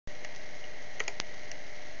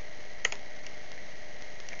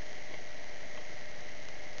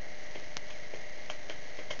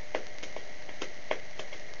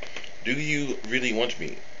Do you really want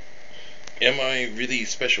me? Am I really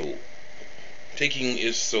special? Taking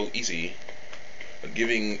is so easy.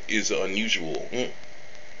 Giving is unusual.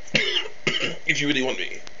 If you really want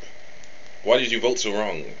me, why did you vote so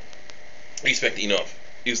wrong? Respect enough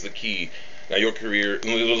is the key. Now your career.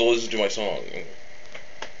 Listen to my song.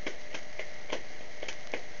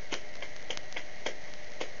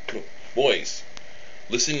 Boys,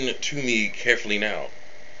 listen to me carefully now,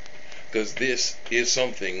 because this is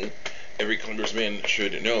something every congressman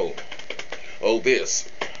should know. Oh, this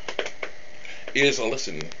is a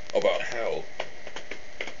lesson about how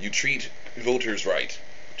you treat voters right.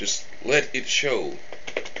 Just let it show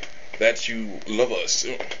that you love us,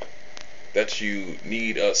 that you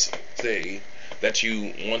need us, say, that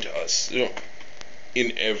you want us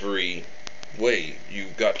in every way.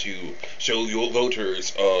 You've got to show your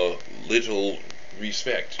voters a little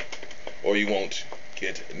respect, or you won't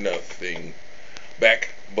get nothing back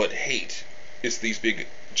but hate. It's these big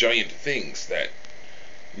giant things that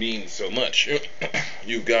mean so much.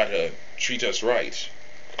 You've got to treat us right,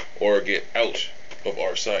 or get out of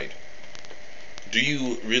our sight. Do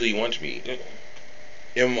you really want me?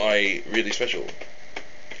 Am I really special?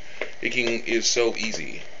 Taking is so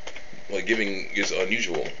easy, while giving is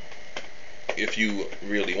unusual. If you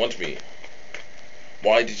really want me,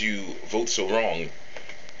 why did you vote so wrong?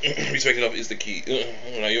 Respect enough is the key.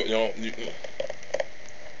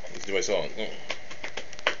 Let's do my song.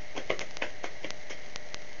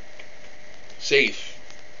 Safe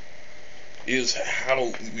is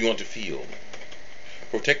how we want to feel.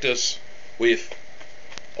 Protect us with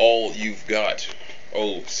all you've got.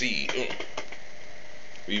 Oh, see,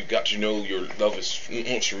 we've got to know your love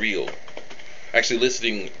is real. Actually,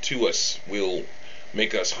 listening to us will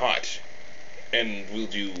make us hot, and we'll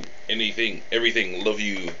do anything, everything, love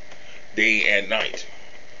you day and night.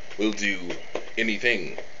 We'll do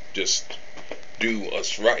anything, just do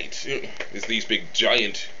us right. It's these big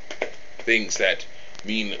giant things that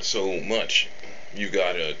mean so much. You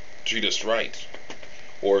gotta treat us right,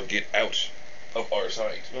 or get out of our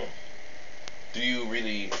sight. Do you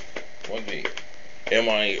really want me? Am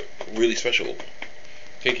I really special?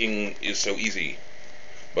 Taking is so easy,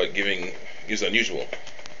 but giving is unusual.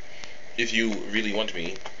 If you really want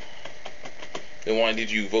me, then why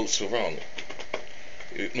did you vote so wrong?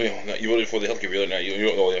 You voted for the healthcare bill, now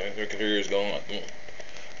your career is gone.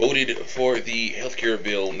 Voted for the healthcare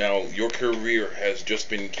bill, now your career has just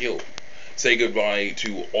been killed. Say goodbye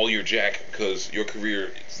to all your jack, because your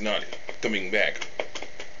career is not coming back.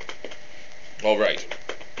 Alright.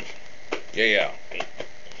 Yeah.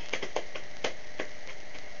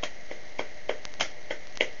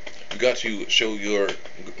 You got to show your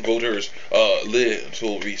voters a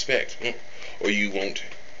little respect, or you won't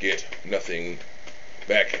get nothing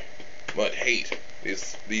back but hate.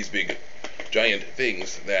 It's these big giant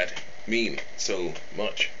things that mean so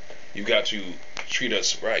much. You got to treat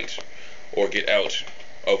us right, or get out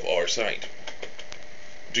of our sight.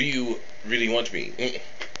 Do you really want me?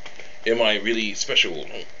 Am I really special?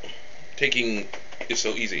 Taking is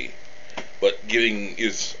so easy, but giving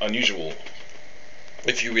is unusual.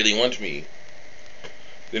 If you really want me,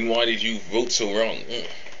 then why did you vote so wrong?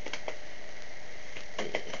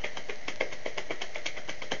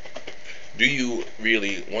 Do you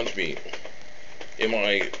really want me? Am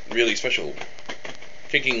I really special?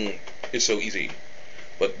 Taking is so easy,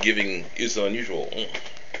 but giving is unusual.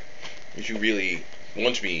 If you really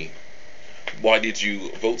want me, why did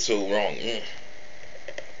you vote so wrong?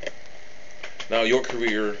 Now your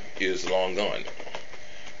career is long gone.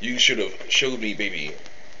 You should have showed me, baby.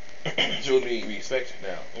 Showed me respect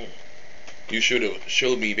now. You should have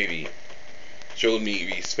showed me, baby. Showed me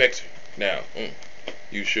respect now.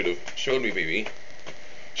 You should have showed me, baby.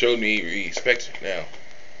 Showed me respect now.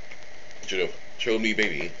 Should have showed me,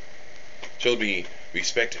 baby. Showed me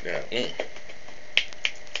respect now.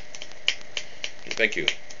 Thank you.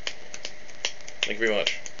 Thank you very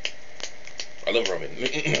much. I love Robyn.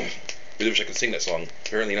 I wish I could sing that song.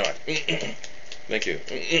 Apparently not. Thank you.